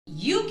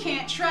you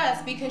can't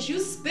trust because you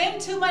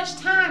spend too much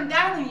time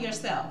doubting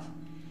yourself.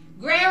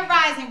 Grand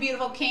Rising,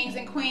 beautiful kings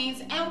and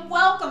queens, and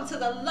welcome to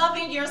the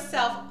Loving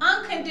Yourself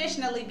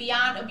Unconditionally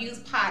Beyond Abuse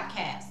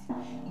podcast.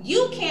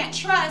 You can't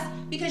trust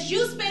because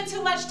you spend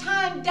too much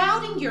time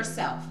doubting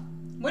yourself.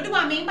 What do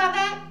I mean by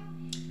that?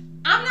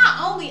 I'm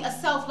not only a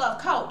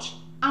self-love coach,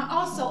 I'm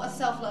also a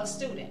self-love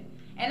student.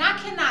 And I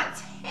cannot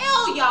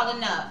tell y'all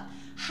enough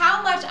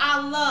how much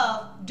I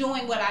love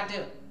doing what I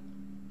do.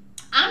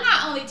 I'm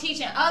not only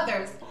teaching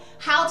others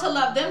how to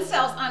love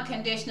themselves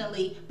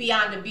unconditionally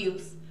beyond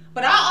abuse,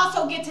 but I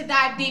also get to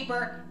dive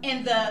deeper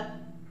in the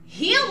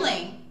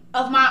healing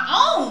of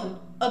my own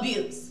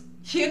abuse.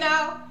 You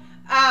know,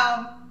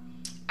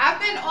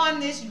 I've been on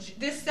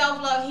this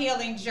self-love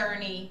healing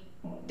journey,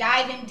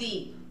 diving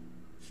deep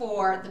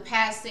for the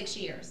past 6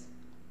 years.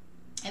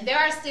 And there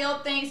are still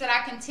things that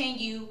I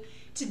continue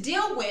to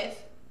deal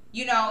with,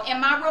 you know,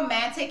 in my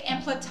romantic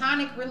and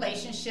platonic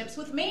relationships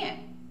with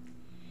men.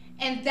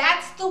 And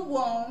that's the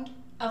wound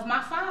of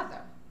my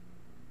father,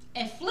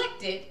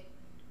 inflicted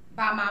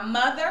by my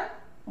mother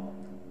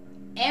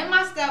and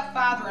my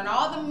stepfather and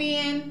all the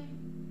men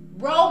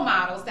role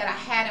models that I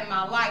had in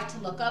my life to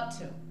look up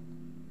to.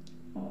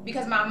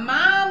 Because my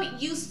mom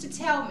used to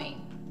tell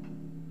me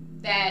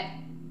that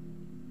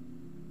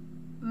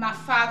my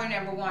father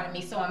never wanted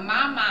me. So in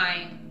my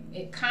mind,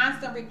 it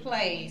constantly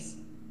replays,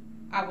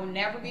 I will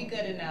never be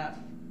good enough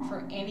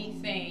for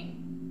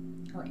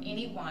anything or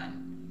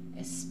anyone,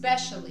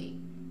 especially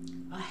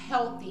a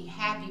healthy,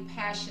 happy,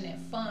 passionate,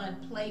 fun,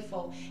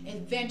 playful,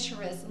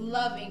 adventurous,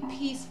 loving,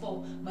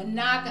 peaceful,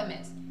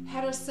 monogamous,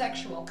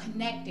 heterosexual,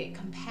 connected,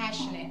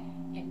 compassionate,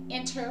 and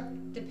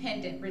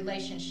interdependent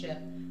relationship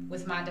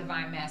with my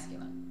divine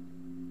masculine,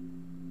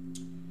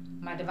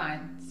 my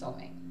divine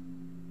soulmate.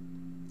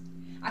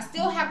 I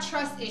still have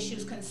trust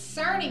issues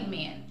concerning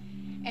men,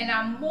 and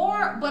I'm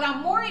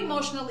more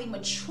emotionally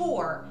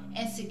mature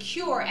and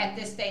secure at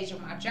this stage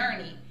of my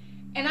journey.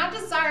 And I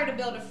desire to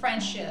build a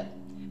friendship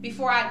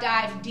before I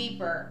dive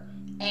deeper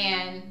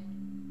and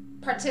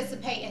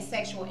participate in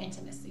sexual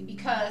intimacy,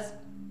 because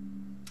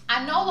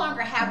I no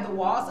longer have the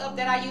walls up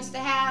that I used to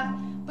have,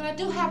 but I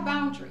do have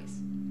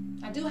boundaries.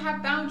 I do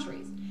have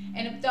boundaries.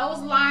 And if those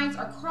lines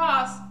are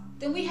crossed,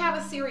 then we have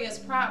a serious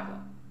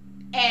problem.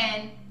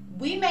 And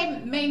we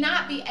may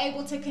not be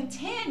able to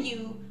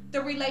continue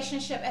the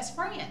relationship as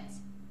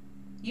friends.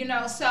 You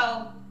know,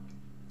 so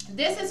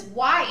this is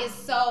why I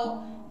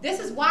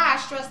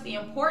stress the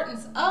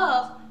importance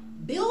of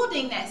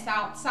building that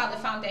solid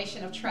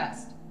foundation of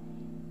trust.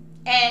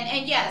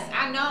 And yes,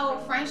 I know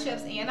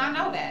friendships, and I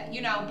know that,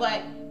 you know,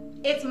 but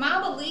it's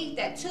my belief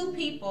that two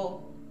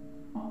people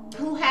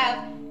who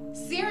have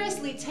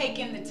seriously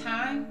taken the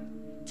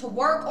time to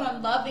work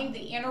on loving the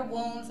inner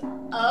wounds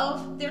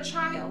of their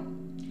child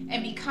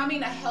and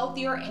becoming a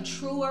healthier and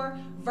truer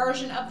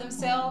version of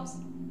themselves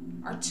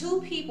are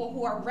two people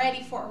who are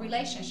ready for a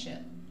relationship,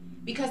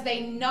 because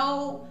they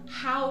know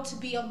how to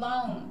be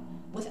alone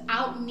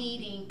without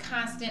needing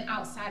constant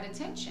outside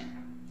attention.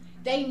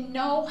 They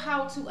know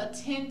how to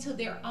attend to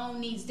their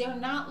own needs. They're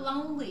not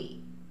lonely.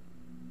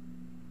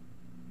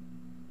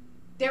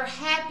 They're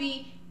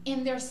happy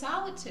in their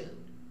solitude.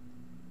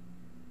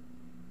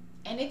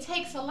 And it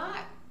takes a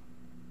lot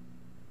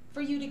for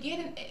you to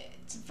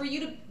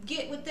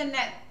get within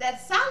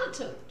that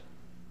solitude.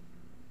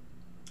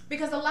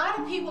 Because a lot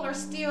of people are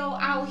still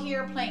out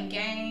here playing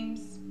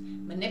games,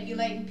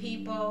 manipulating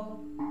people,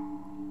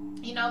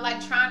 you know, like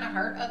trying to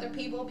hurt other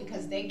people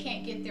because they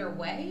can't get their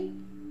way.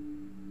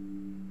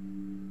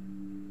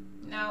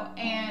 You know,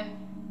 and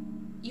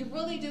you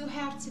really do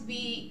have to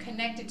be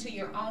connected to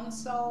your own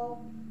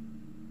soul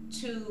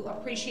to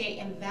appreciate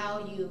and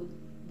value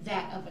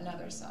that of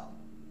another soul,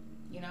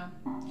 you know.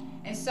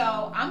 And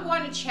so I'm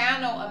going to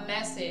channel a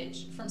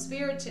message from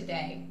Spirit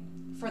today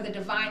for the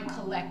divine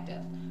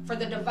collective, for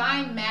the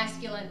divine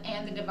masculine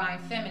and the divine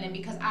feminine,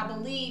 because I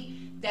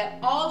believe that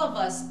all of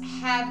us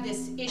have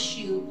this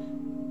issue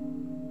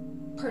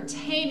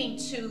pertaining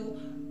to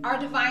our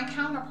divine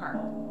counterpart.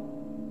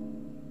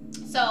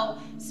 So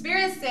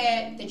Spirit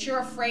said that you're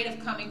afraid of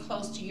coming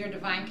close to your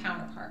divine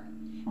counterpart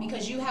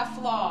because you have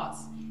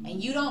flaws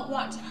and you don't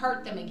want to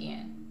hurt them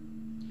again.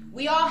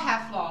 We all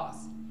have flaws.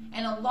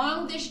 And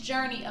along this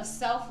journey of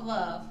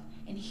self-love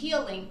and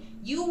healing,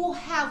 you will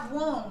have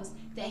wounds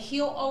that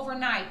heal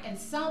overnight, and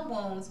some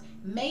wounds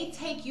may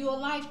take you a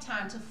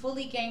lifetime to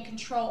fully gain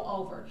control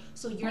over,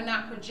 so you're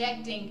not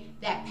projecting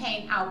that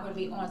pain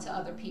outwardly onto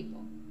other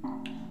people.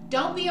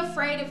 Don't be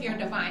afraid of your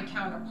divine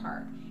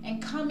counterpart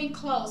and coming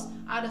close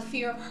out of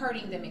fear of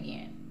hurting them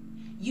again.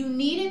 You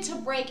needed to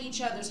break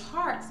each other's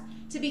hearts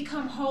to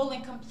become whole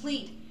and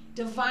complete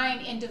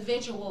divine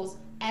individuals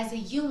as a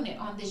unit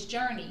on this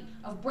journey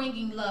of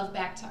bringing love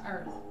back to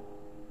earth.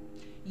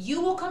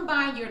 You will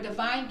combine your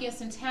divine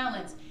gifts and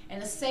talents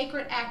in a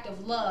sacred act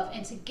of love,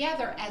 and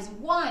together as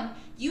one,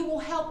 you will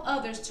help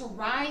others to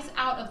rise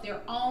out of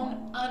their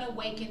own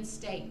unawakened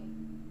state.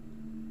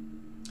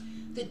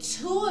 The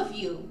two of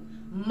you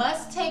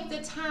must take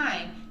the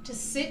time to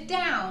sit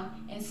down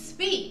and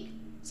speak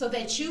so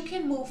that you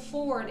can move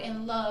forward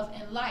in love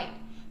and light,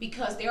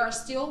 because there are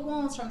still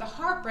wounds from the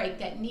heartbreak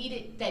that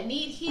need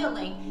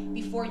healing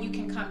before you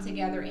can come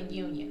together in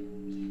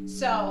union.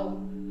 So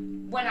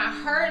when I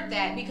heard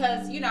that,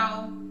 because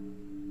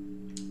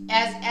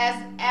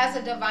as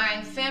a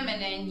divine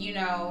feminine,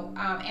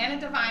 and a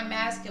divine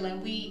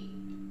masculine,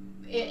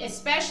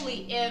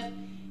 especially if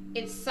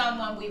it's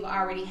someone we've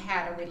already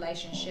had a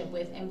relationship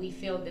with and we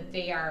feel that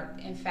they are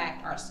in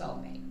fact our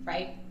soulmate,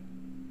 right?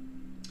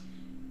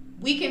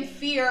 We can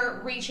fear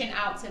reaching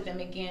out to them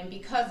again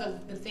because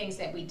of the things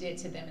that we did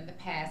to them in the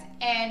past.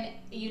 And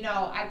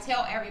I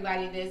tell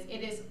everybody this: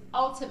 it is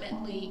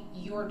ultimately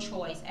your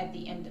choice at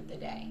the end of the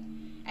day.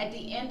 At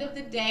the end of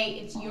the day,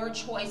 it's your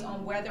choice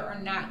on whether or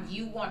not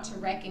you want to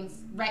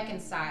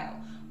reconcile.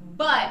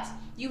 But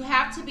you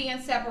have to be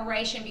in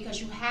separation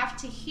because you have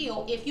to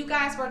heal. If you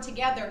guys were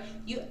together,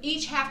 you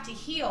each have to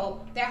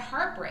heal that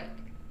heartbreak,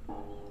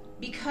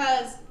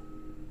 because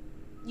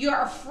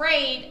you're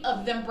afraid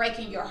of them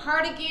breaking your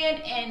heart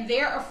again, and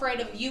they're afraid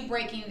of you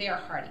breaking their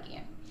heart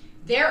again.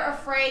 They're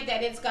afraid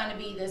that it's going to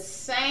be the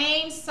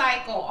same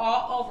cycle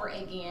all over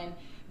again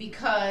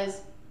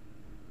because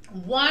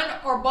one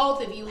or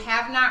both of you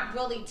have not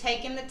really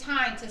taken the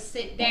time to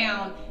sit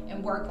down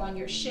and work on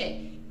your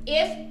shit.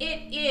 If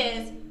it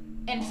is,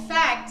 in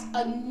fact,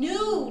 a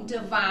new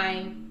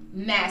divine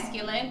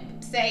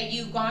masculine, say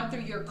you've gone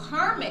through your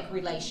karmic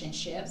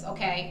relationships,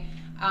 okay?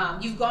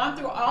 You've gone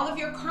through all of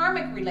your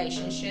karmic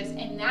relationships,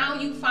 and now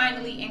you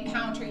finally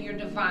encounter your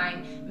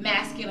divine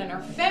masculine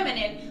or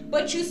feminine,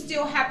 but you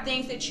still have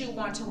things that you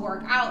want to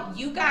work out.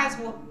 You guys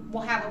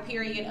will have a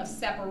period of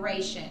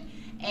separation.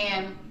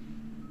 And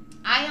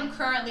I am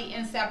currently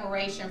in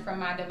separation from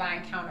my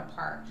divine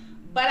counterpart,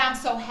 but I'm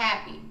so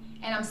happy,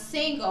 and I'm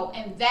single,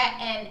 and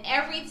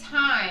every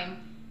time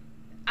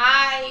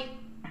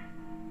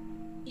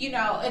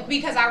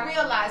because I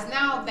realize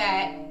now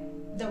that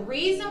the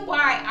reason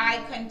why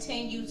I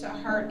continue to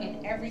hurt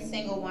in every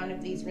single one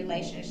of these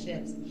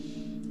relationships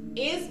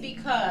is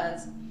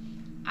because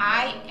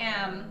I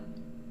am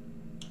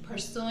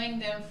pursuing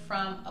them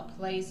from a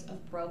place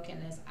of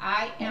brokenness.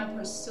 I am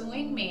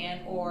pursuing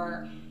men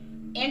or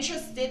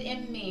interested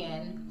in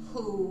men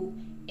who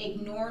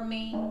ignore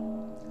me,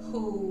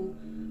 who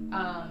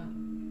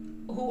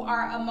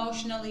are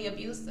emotionally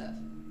abusive,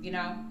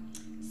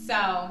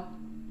 So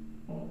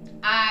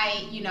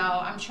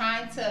I'm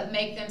trying to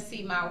make them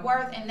see my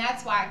worth, and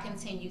that's why I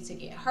continue to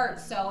get hurt.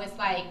 So it's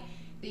like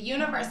the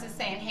universe is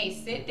saying, hey,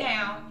 sit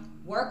down,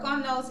 work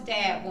on those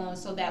dad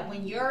wounds, so that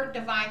when your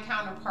divine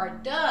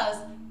counterpart does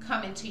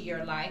come into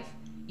your life,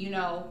 you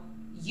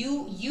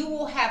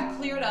will have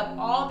cleared up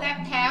all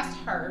that past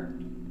hurt,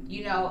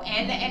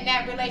 and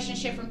that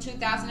relationship from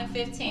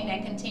 2015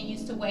 that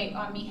continues to weigh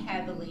on me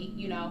heavily.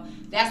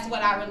 That's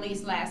what I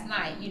released last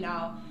night.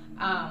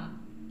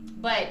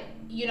 But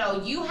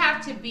you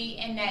have to be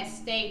in that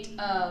state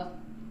of,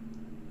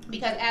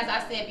 because as I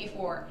said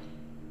before,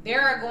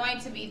 there are going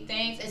to be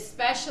things,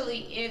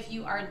 especially if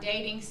you are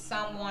dating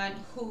someone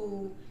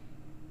who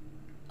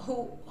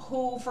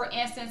for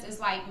instance is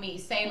like me,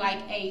 say like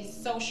a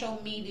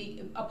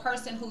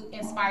person who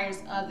inspires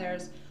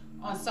others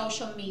on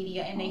social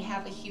media, and they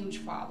have a huge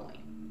following.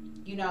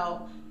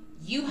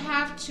 You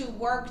have to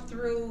work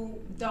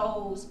through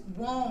those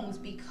wounds,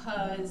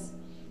 because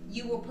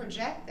you will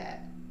project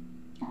that.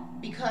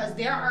 Because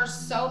there are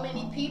so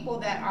many people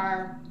that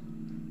are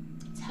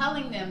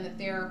telling them that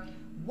they're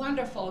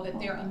wonderful, that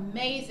they're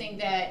amazing,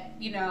 that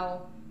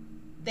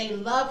they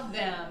love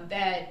them,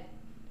 that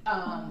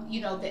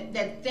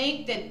that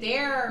think that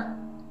they're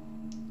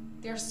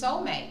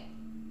soulmate,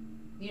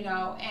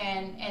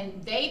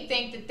 and they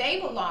think that they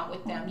belong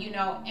with them,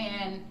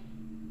 and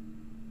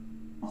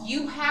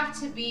you have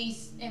to be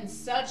in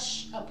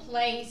such a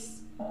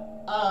place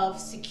of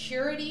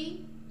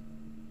security.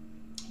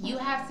 You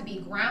have to be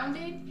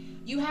grounded.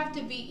 You have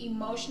to be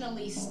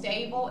emotionally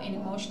stable and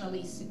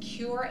emotionally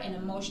secure and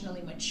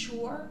emotionally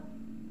mature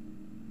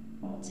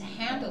to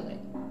handle it.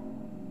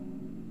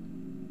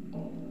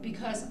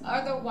 Because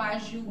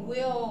otherwise you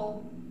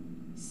will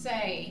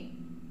say,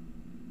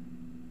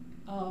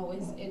 oh,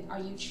 are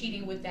you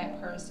cheating with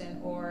that person?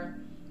 Or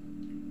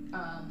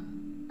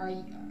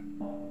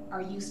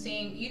are you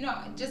seeing, you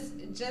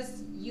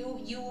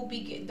will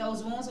begin,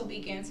 those wounds will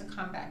begin to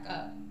come back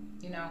up,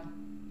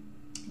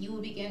 You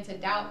will begin to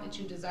doubt that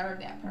you deserve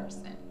that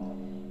person,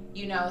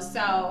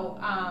 so,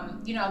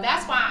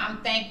 that's why I'm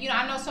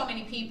I know so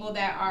many people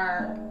that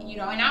are,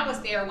 and I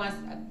was there once,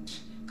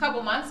 a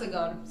couple months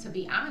ago, to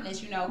be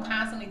honest,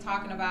 constantly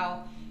talking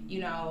about,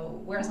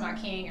 where's my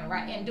king,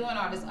 and doing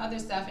all this other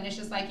stuff. And it's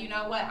just like,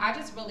 what, I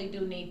just really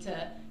do need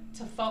to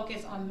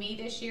focus on me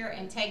this year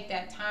and take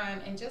that time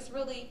and just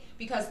really,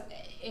 because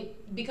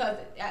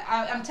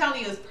I'm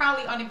telling you, it's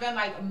probably only been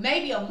like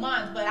maybe a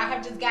month, but I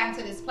have just gotten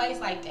to this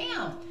place like,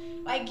 damn,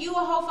 like, you a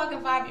whole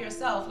fucking vibe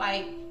yourself.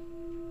 Like,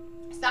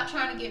 stop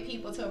trying to get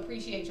people to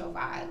appreciate your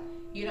vibe.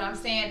 You know what I'm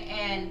saying?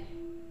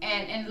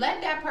 And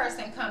let that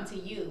person come to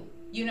you.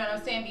 You know what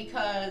I'm saying?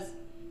 Because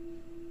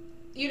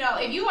you know,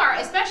 if you are,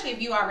 especially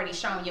if you already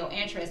shown your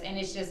interest and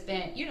it's just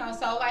been, you know,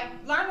 so like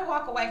learn to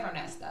walk away from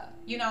that stuff.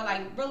 You know,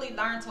 like really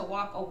learn to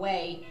walk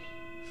away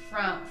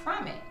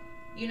from it.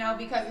 You know,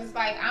 because it's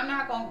like I'm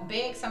not gonna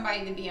beg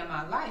somebody to be in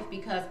my life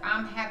because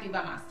I'm happy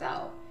by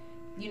myself.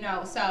 You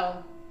know,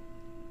 so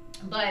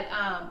but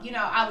you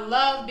know, I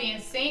love being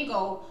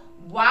single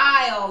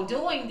while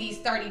doing these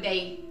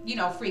 30-day, you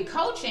know, free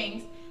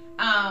coachings.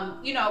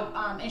 You know,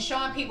 and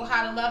showing people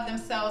how to love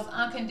themselves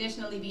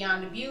unconditionally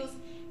beyond abuse,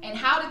 and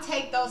how to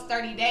take those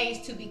 30 days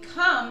to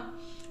become,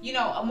 you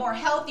know, a more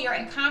healthier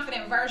and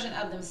confident version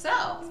of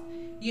themselves.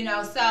 You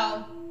know,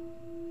 so,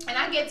 and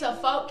I get to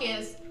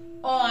focus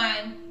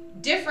on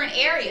different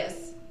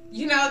areas,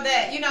 you know,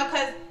 that, you know,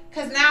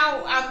 cause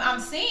now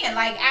I'm seeing,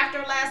 like, after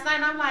last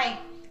night, I'm like,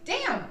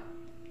 damn,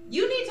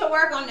 you need to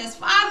work on this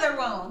father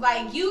wound.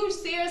 Like, you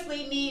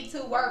seriously need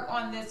to work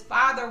on this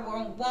father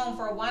wound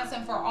for once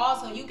and for all,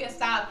 so you can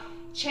stop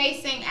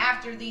chasing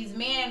after these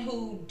men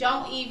who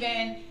don't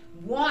even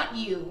want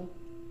you.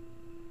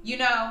 You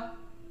know,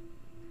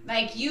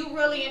 like, you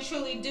really and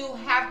truly do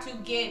have to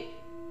get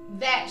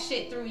that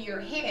shit through your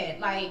head.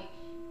 Like,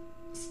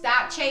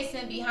 stop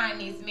chasing behind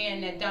these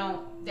men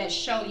that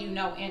show you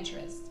no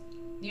interest,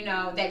 you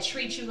know, that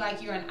treat you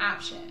like you're an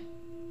option,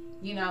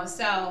 you know.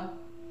 So,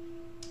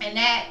 and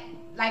that,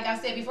 like I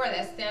said before,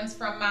 that stems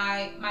from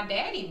my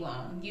daddy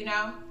wound, you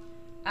know.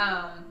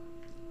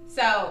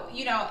 So,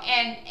 you know,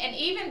 and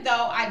even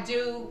though I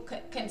do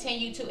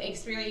continue to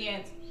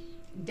experience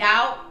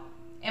doubt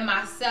in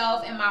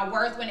myself and my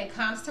worth when it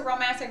comes to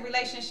romantic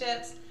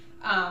relationships,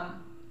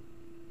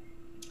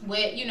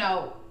 with, you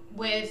know,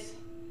 with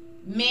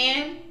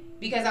men,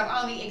 because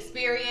I've only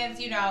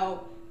experienced, you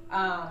know,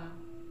 I've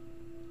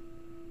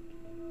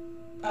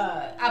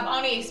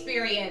only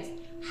experienced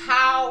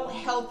how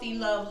healthy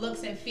love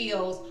looks and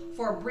feels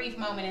for a brief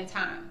moment in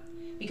time,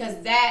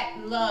 because that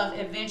love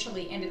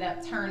eventually ended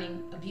up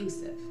turning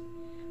abusive.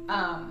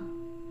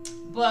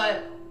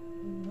 But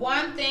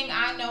one thing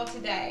I know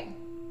today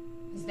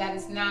is that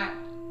it's not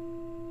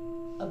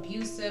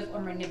abusive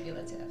or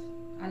manipulative.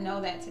 I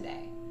know that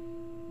today.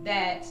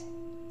 That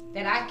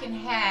I can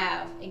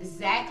have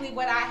exactly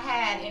what I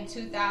had in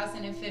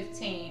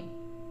 2015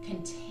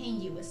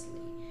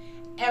 continuously,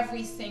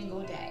 every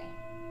single day,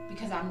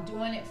 because I'm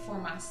doing it for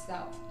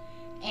myself.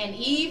 And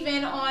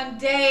even on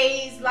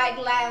days like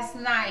last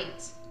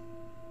night,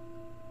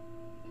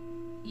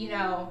 you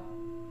know,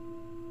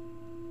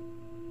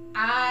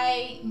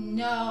 I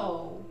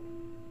know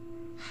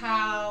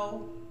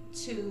how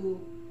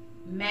to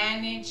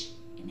manage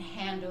and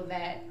handle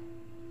that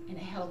in a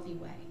healthy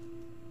way.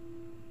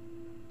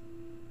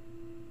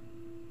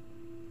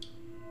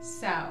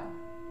 So,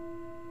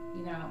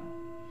 you know,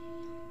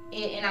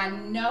 and I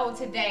know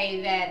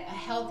today that a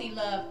healthy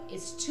love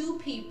is two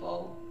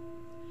people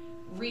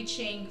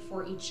reaching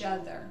for each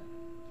other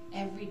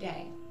every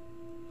day.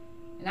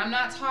 And I'm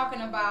not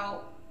talking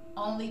about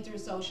only through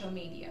social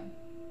media,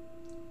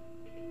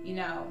 you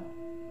know,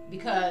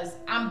 because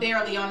I'm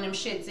barely on them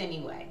shits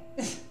anyway.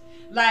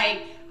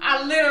 Like,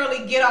 I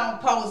literally get on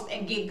posts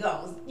and get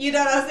ghosts. You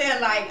know what I'm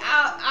saying? Like,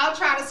 I'll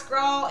try to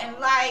scroll and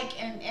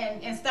like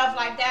and stuff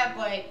like that,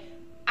 but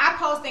I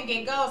post and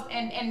get ghosts.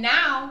 And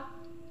now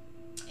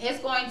it's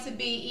going to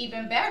be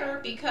even better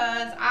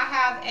because I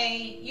have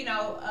a, you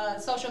know, a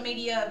social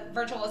media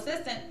virtual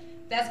assistant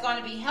that's going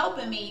to be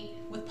helping me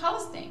with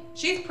posting.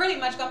 She's pretty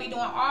much going to be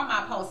doing all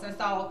my posting.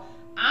 So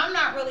I'm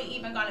not really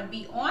even going to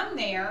be on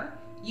there,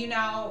 you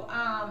know,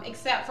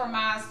 except for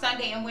my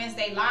Sunday and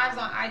Wednesday lives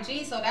on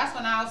IG. So that's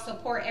when I'll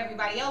support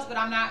everybody else, but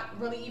I'm not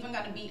really even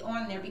going to be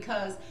on there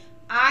because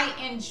I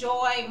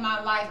enjoy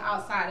my life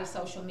outside of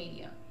social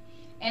media.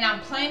 And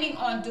I'm planning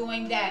on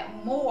doing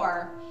that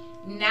more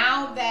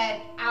now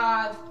that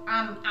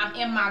I'm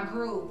in my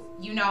groove.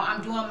 You know,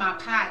 I'm doing my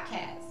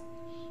podcast,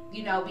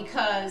 you know,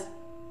 because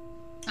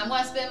I'm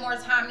going to spend more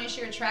time this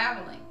year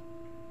traveling,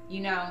 you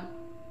know.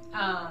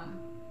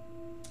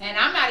 And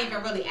I'm not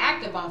even really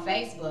active on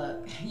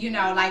Facebook, you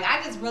know, like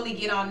I just really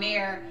get on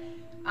there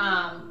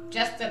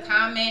just to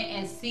comment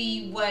and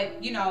see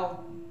what, you know,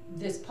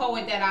 this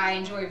poet that I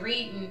enjoy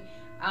reading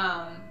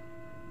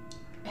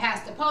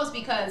has to post,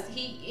 because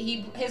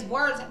his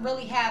words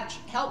really have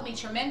helped me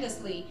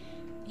tremendously,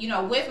 you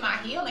know, with my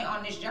healing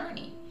on this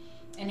journey,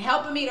 and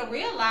helping me to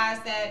realize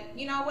that,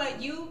 you know what,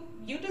 you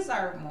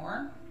deserve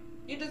more.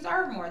 You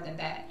deserve more than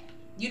that.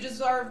 You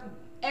deserve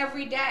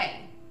every day.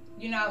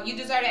 You know, you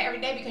deserve it every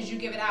day because you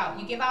give it out.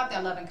 You give out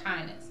that love and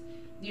kindness.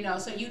 You know,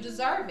 so you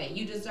deserve it.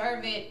 You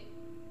deserve it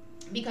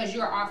because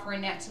you're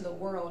offering that to the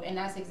world, and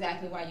that's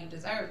exactly why you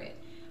deserve it.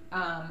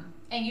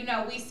 And you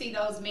know, we see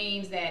those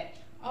memes that,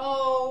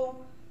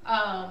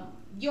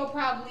 you'll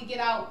probably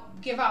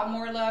give out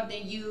more love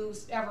than you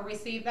ever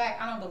receive back.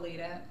 I don't believe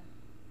that.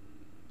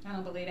 I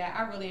don't believe that.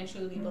 I really and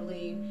truly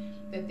believe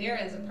that there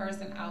is a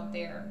person out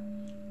there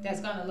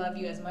that's going to love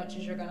you as much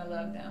as you're going to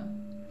love them.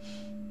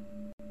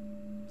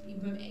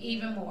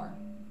 Even more.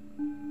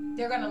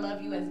 They're going to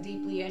love you as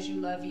deeply as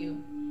you love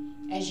you,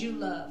 as you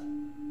love.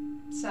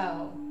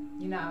 So,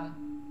 you know,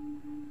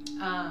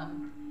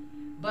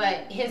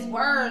 But his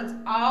words,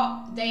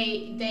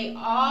 they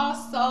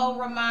also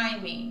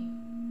remind me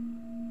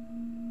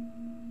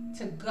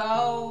to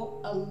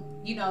go,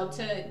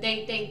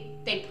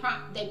 they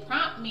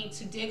prompt me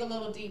to dig a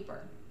little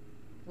deeper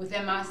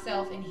within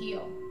myself and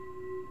heal.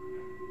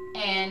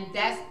 And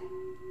that's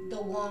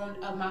the wound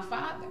of my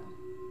father,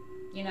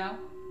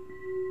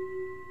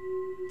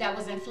 that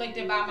was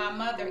inflicted by my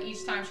mother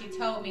each time she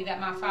told me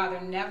that my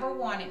father never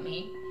wanted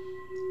me,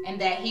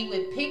 and that he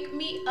would pick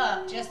me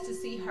up just to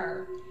see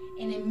her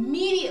and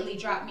immediately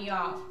drop me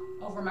off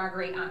over my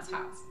great aunt's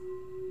house.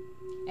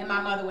 And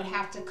my mother would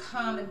have to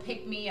come and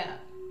pick me up.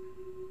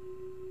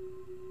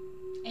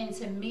 And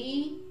to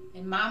me,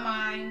 in my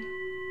mind,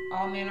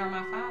 all men are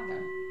my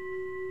father.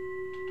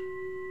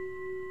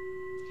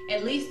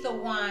 At least the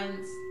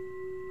ones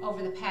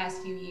over the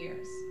past few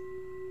years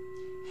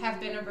have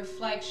been a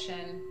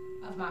reflection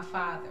of my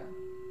father,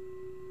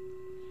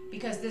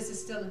 because this is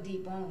still a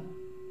deep wound.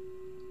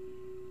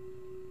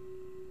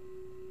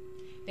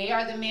 They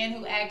are the men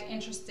who act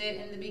interested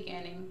in the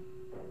beginning,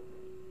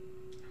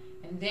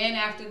 and then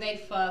after they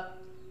fuck,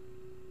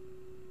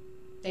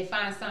 they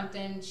find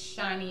something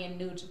shiny and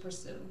new to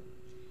pursue,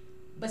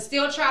 but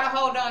still try to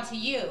hold on to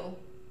you,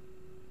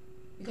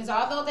 because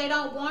although they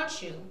don't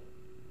want you,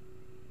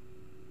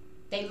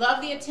 they love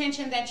the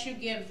attention that you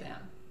give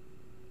them,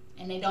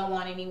 and they don't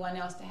want anyone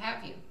else to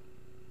have you.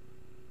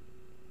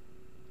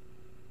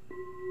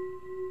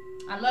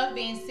 I love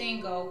being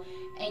single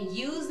and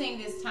using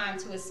this time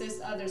to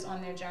assist others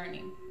on their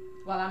journey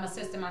while I'm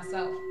assisting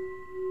myself.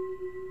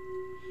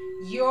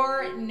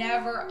 You're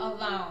never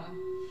alone.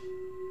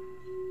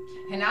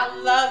 And I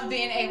love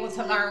being able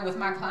to learn with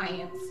my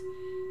clients,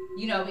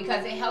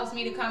 because it helps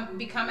me to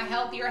become a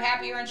healthier,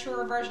 happier, and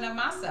truer version of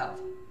myself.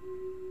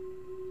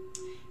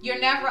 You're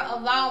never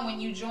alone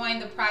when you join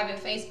the private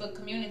Facebook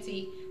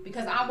community,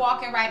 because I'm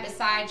walking right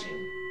beside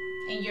you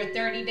in your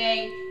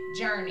 30-day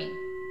journey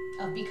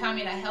of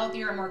becoming a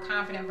healthier and more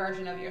confident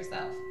version of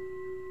yourself.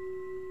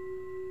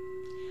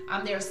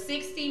 I'm there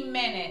 60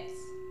 minutes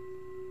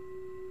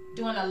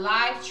doing a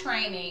live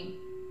training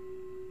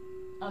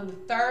on the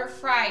third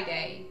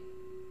Friday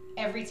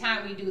every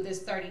time we do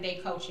this 30-day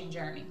coaching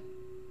journey.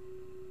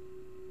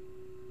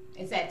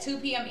 It's at 2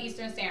 p.m.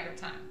 Eastern Standard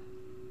Time.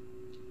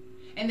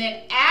 And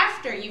then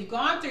after you've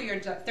gone through your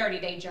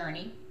 30-day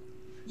journey,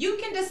 you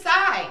can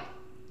decide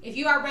if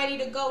you are ready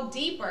to go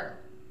deeper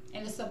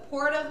in the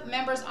supportive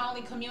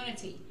members-only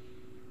community,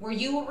 where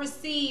you will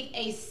receive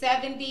a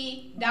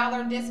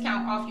 $70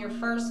 discount off your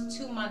first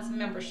 2 months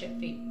membership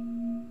fee.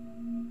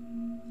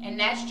 And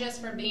that's just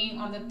for being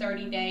on the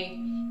 30-day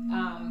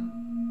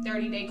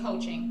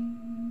coaching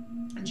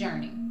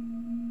journey.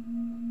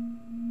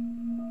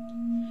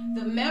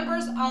 The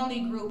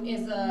members-only group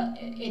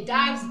it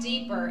dives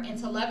deeper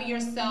into loving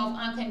yourself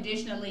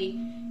unconditionally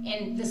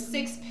in the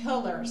 6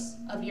 pillars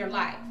of your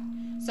life.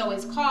 So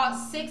it's called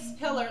 6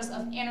 Pillars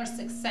of Inner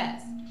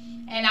Success.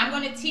 And I'm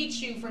going to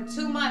teach you for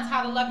 2 months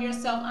how to love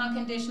yourself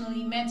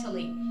unconditionally,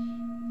 mentally,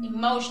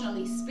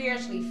 emotionally,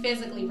 spiritually,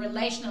 physically,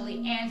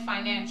 relationally, and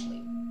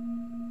financially.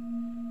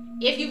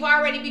 If you've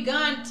already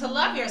begun to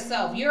love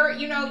yourself, you're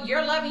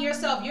loving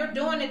yourself, you're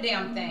doing the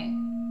damn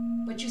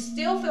thing, but you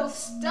still feel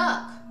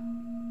stuck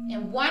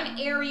in one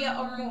area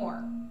or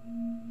more,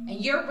 and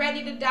you're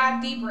ready to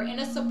dive deeper in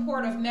a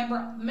supportive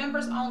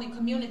members-only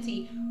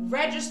community,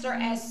 register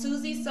at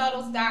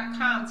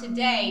SusieSuttles.com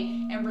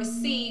today and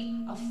receive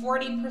a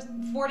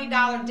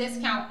 $40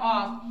 discount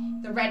off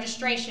the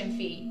registration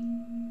fee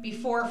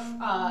before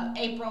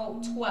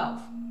April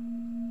 12th.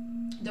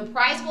 The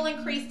price will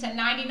increase to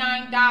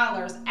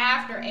 $99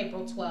 after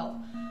April 12th.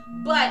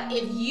 But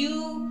if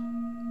you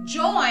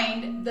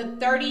joined the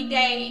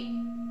 30-day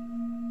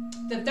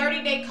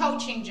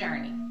coaching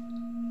journey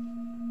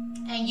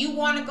and you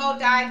want to go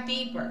dive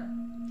deeper,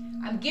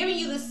 I'm giving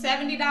you the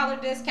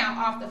 $70 discount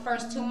off the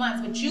first 2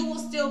 months, but you will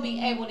still be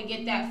able to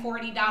get that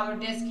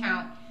 $40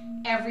 discount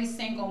every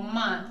single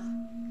month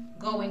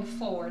going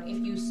forward if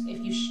you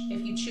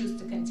choose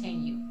to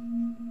continue.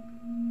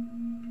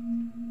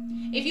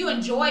 If you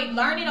enjoyed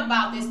learning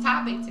about this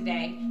topic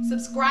today,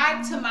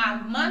 subscribe to my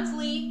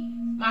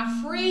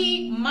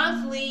free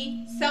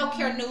monthly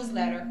self-care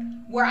newsletter,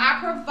 where I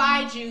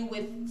provide you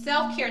with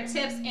self-care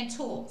tips and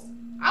tools.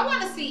 I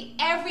want to see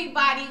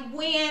everybody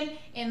win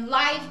in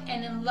life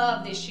and in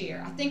love this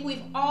year. I think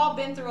we've all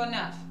been through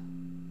enough.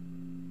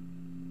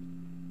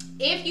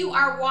 If you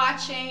are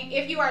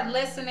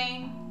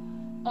listening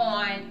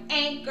on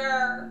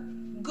Anchor,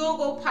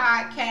 Google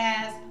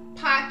Podcasts,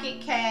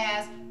 Pocket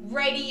Cast,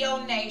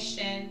 Radio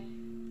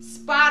Nation,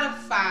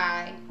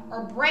 Spotify,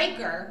 or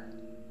Breaker,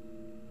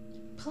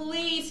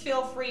 please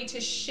feel free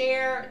to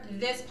share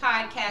this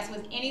podcast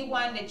with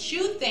anyone that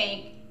you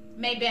think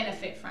may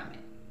benefit from it.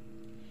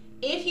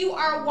 If you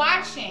are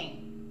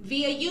watching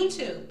via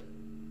YouTube,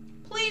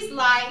 please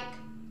like,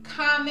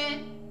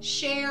 comment,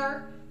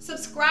 share,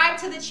 subscribe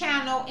to the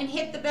channel, and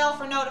hit the bell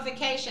for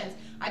notifications.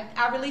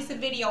 I release a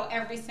video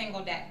every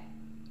single day.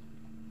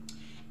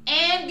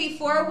 And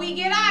before we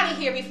get out of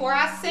here, before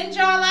I send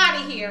y'all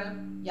out of here,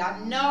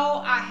 y'all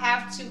know I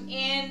have to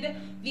end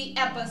the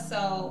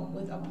episode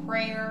with a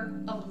prayer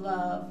of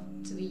love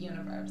to the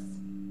universe.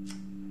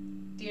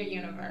 Dear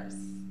universe,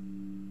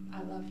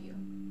 I love you.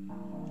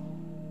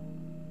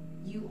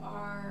 You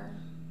are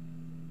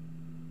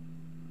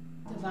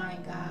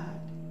divine God,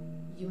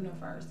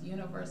 universe,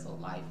 universal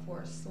life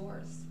force,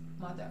 source,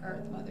 Mother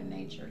Earth, Mother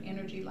Nature,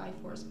 energy, life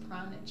force,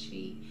 prana,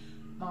 chi,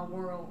 my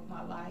world,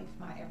 my life,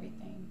 my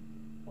everything.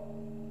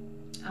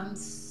 I'm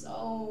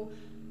so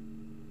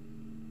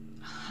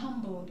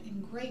humbled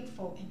and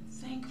grateful and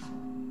thankful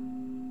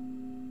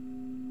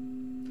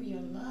for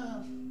your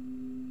love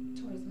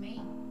towards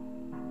me.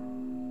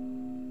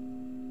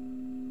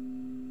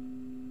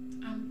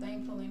 I'm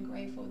thankful and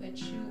grateful that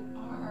you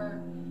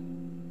are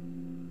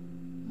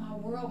my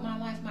world, my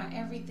life, my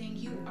everything.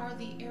 You are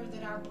the air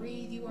that I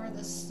breathe. You are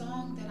the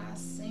song that I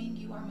sing.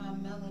 You are my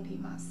melody,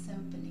 my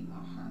symphony,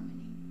 my harmony.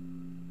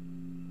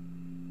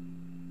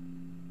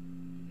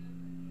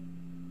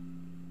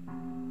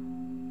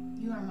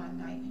 You are my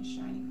knight in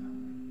shining armor.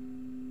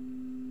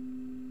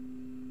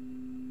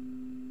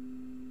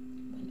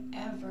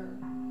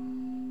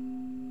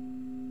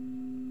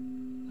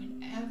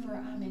 Whenever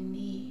I'm in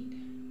need,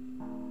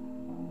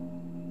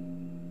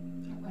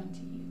 I run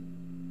to you.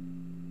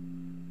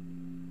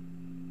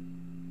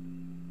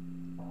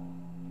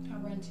 I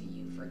run to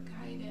you for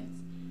guidance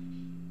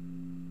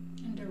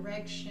and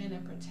direction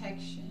and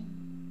protection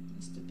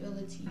and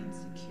stability and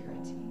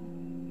security.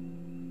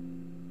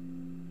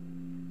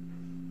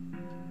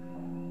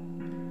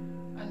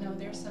 I know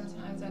there's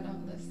sometimes I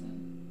don't listen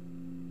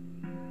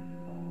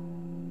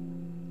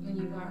when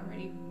you've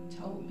already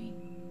told me.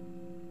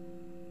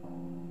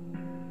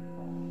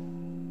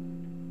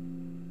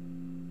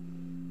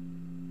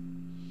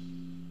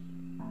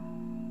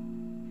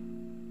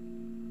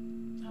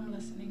 I'm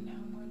listening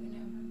now more than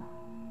ever.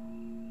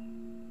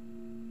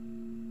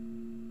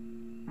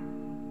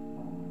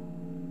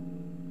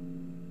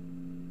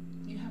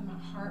 You have my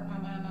heart, my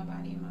mind, my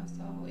body, and my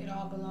soul. It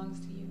all belongs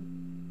to you.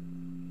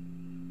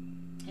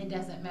 It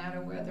doesn't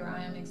matter whether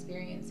I am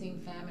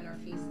experiencing famine or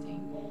feasting,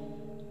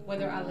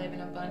 whether I live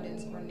in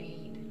abundance or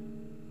need,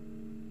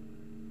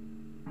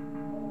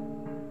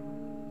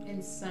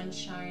 in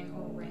sunshine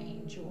or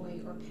rain, joy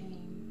or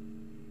pain.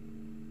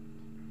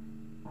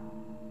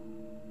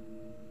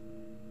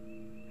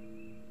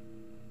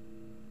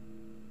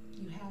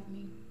 You have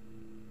me.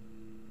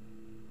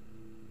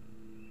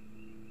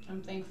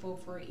 I'm thankful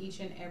for each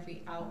and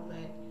every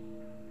outlet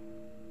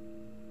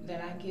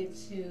that I get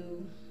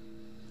to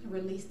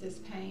release this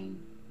pain,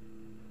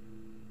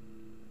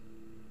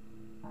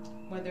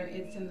 whether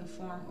it's in the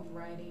form of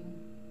writing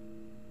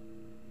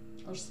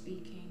or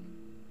speaking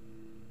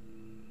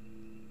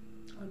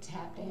or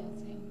tap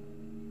dancing,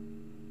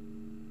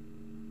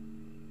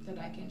 that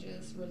I can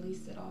just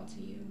release it all to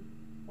you,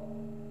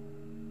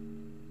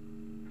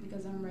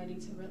 because I'm ready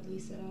to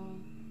release it all.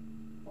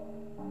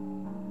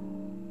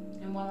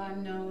 And while I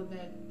know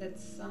that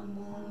some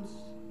wounds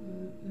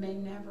may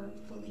never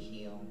fully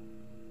heal,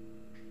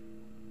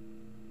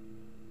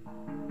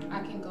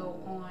 I can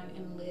go on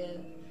and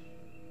live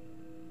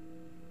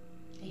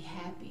a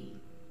happy,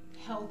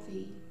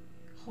 healthy,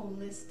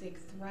 holistic,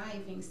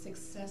 thriving,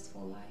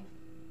 successful life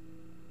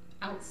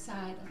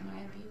outside of my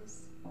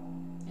abuse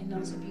and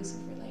those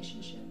abusive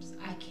relationships.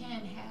 I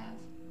can have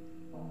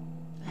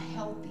a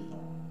healthy,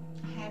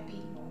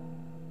 happy,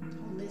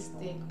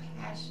 holistic,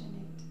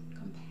 passionate,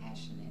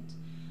 compassionate,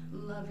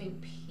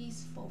 loving,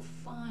 peaceful,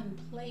 fun,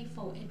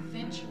 playful,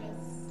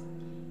 adventurous,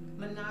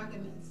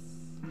 monogamous,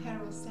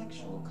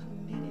 heterosexual,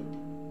 committed,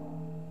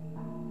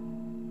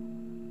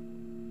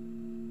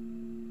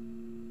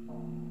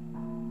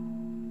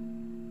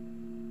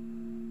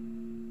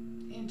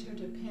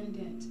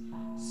 interdependent,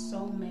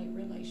 soulmate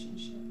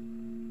relationship.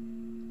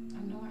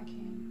 I know I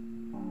can.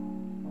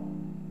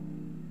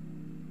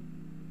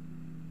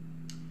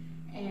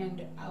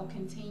 And I'll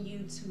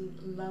continue to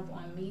love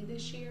on me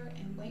this year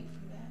and wait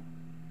for that.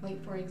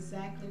 Wait for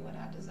exactly what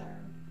I deserve.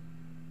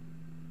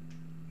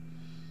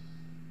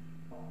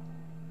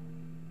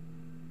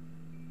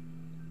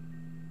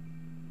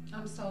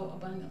 I'm so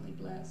abundantly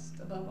blessed,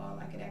 above all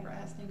I could ever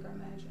ask, think, or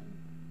imagine.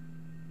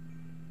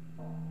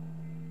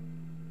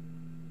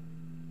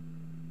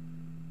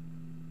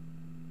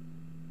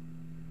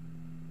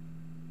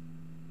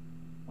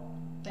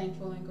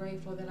 Thankful and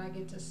grateful that I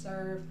get to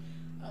serve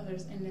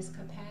others in this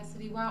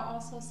capacity while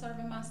also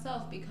serving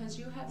myself, because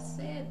you have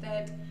said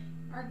that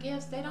our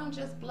gifts, they don't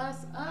just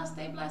bless us,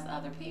 they bless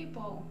other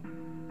people.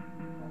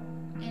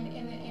 And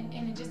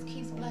it just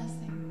keeps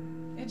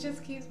blessing. It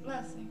just keeps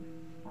blessing.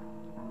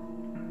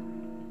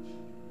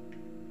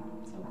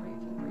 So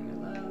grateful for your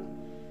love.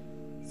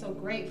 So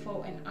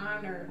grateful and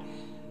honored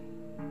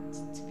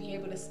to be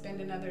able to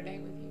spend another day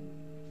with you.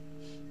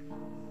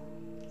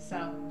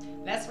 So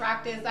let's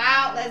rock this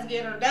out. Let's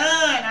get her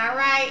done. All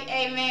right.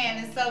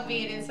 Amen. And so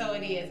be it, and so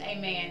it is.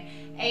 Amen.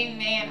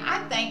 Amen.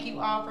 I thank you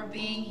all for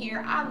being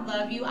here. I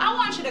love you. I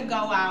want you to go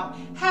out.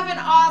 Have an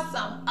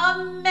awesome,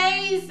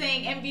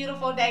 amazing, and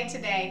beautiful day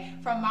today.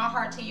 From my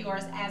heart to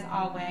yours, as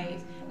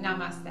always.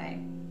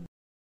 Namaste.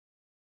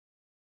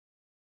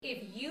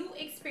 If you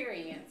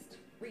experienced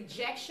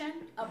rejection,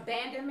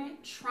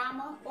 abandonment,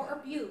 trauma, or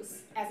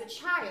abuse as a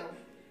child,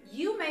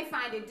 you may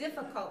find it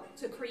difficult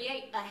to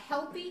create a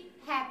healthy,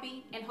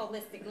 happy, and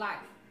holistic life.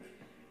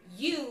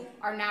 You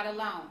are not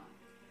alone.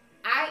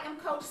 I am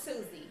Coach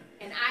Susie,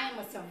 and I am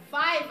a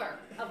survivor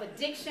of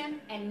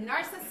addiction and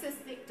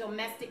narcissistic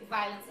domestic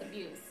violence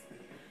abuse.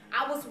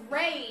 I was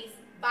raised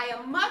by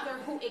a mother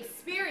who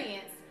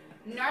experienced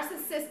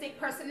narcissistic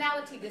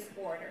personality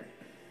disorder,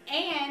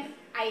 and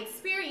I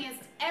experienced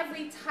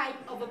every type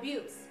of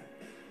abuse.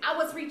 I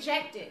was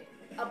rejected,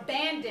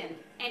 abandoned,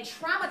 and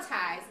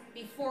traumatized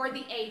before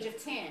the age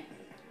of 10.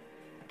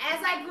 As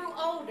I grew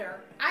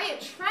older, I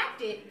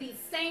attracted these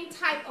same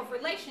type of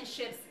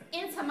relationships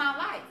into my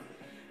life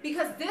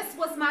because this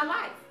was my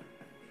life.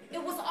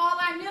 It was all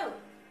I knew,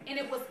 and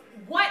it was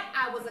what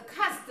I was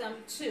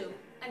accustomed to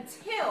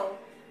until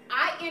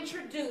I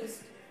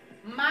introduced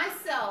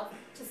myself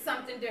to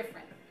something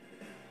different.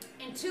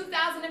 In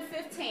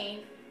 2015,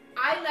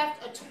 I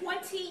left a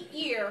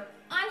 20-year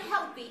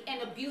unhealthy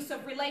and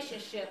abusive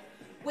relationship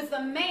with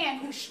a man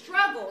who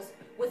struggles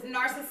with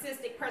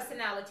narcissistic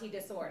personality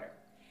disorder.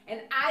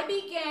 And I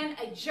began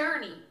a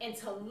journey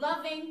into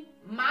loving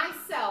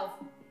myself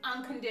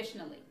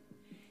unconditionally.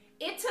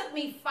 It took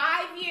me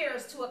 5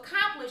 years to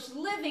accomplish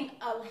living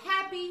a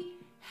happy,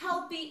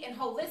 healthy, and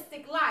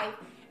holistic life,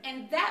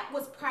 and that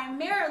was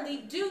primarily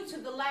due to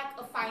the lack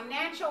of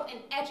financial and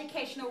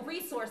educational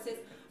resources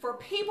for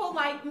people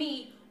like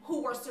me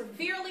who were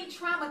severely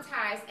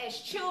traumatized as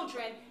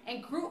children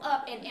and grew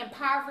up in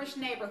impoverished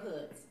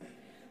neighborhoods.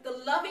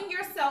 The Loving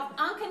Yourself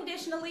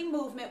Unconditionally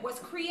movement was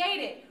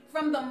created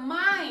from the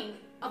mind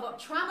of a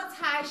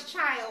traumatized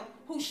child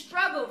who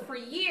struggled for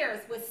years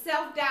with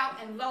self-doubt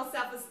and low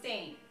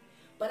self-esteem.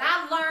 But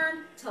I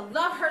learned to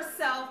love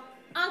herself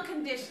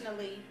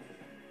unconditionally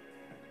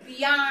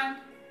beyond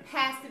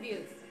past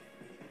abuse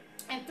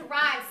and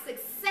thrive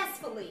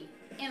successfully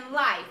in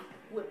life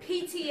with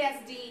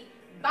PTSD,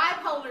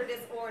 bipolar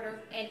disorder,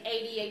 and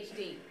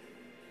ADHD.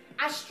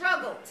 I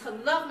struggled to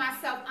love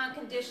myself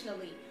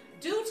unconditionally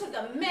due to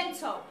the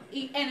mental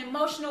and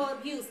emotional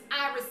abuse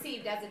I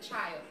received as a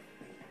child.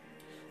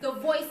 The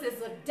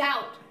voices of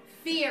doubt,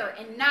 fear,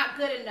 and not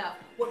good enough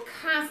would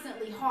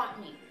constantly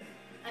haunt me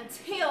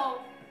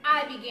until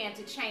I began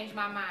to change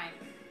my mind.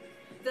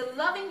 The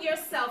Loving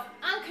Yourself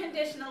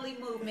Unconditionally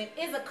movement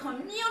is a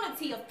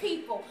community of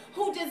people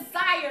who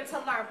desire to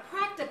learn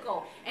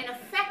practical and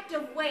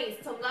effective ways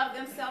to love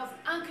themselves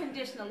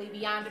unconditionally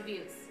beyond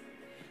abuse.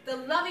 The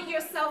Loving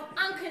Yourself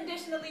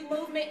Unconditionally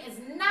movement is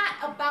not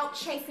about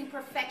chasing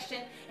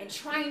perfection and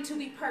trying to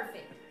be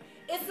perfect.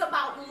 It's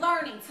about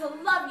learning to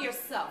love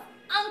yourself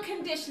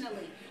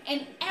unconditionally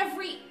in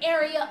every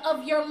area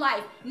of your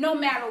life, no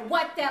matter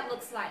what that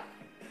looks like.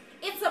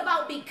 It's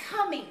about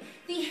becoming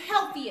the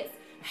healthiest,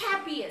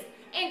 happiest,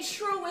 and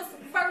truest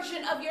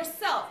version of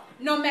yourself,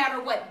 no matter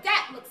what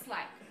that looks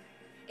like.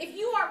 If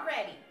you are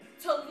ready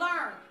to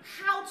learn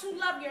how to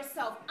love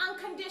yourself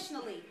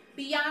unconditionally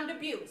beyond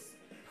abuse,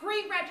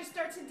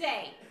 pre-register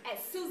today at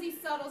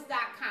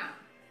SusieSuttles.com.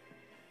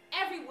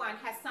 Everyone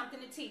has something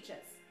to teach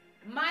us.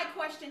 My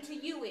question to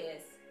you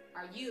is,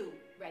 are you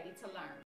ready to learn?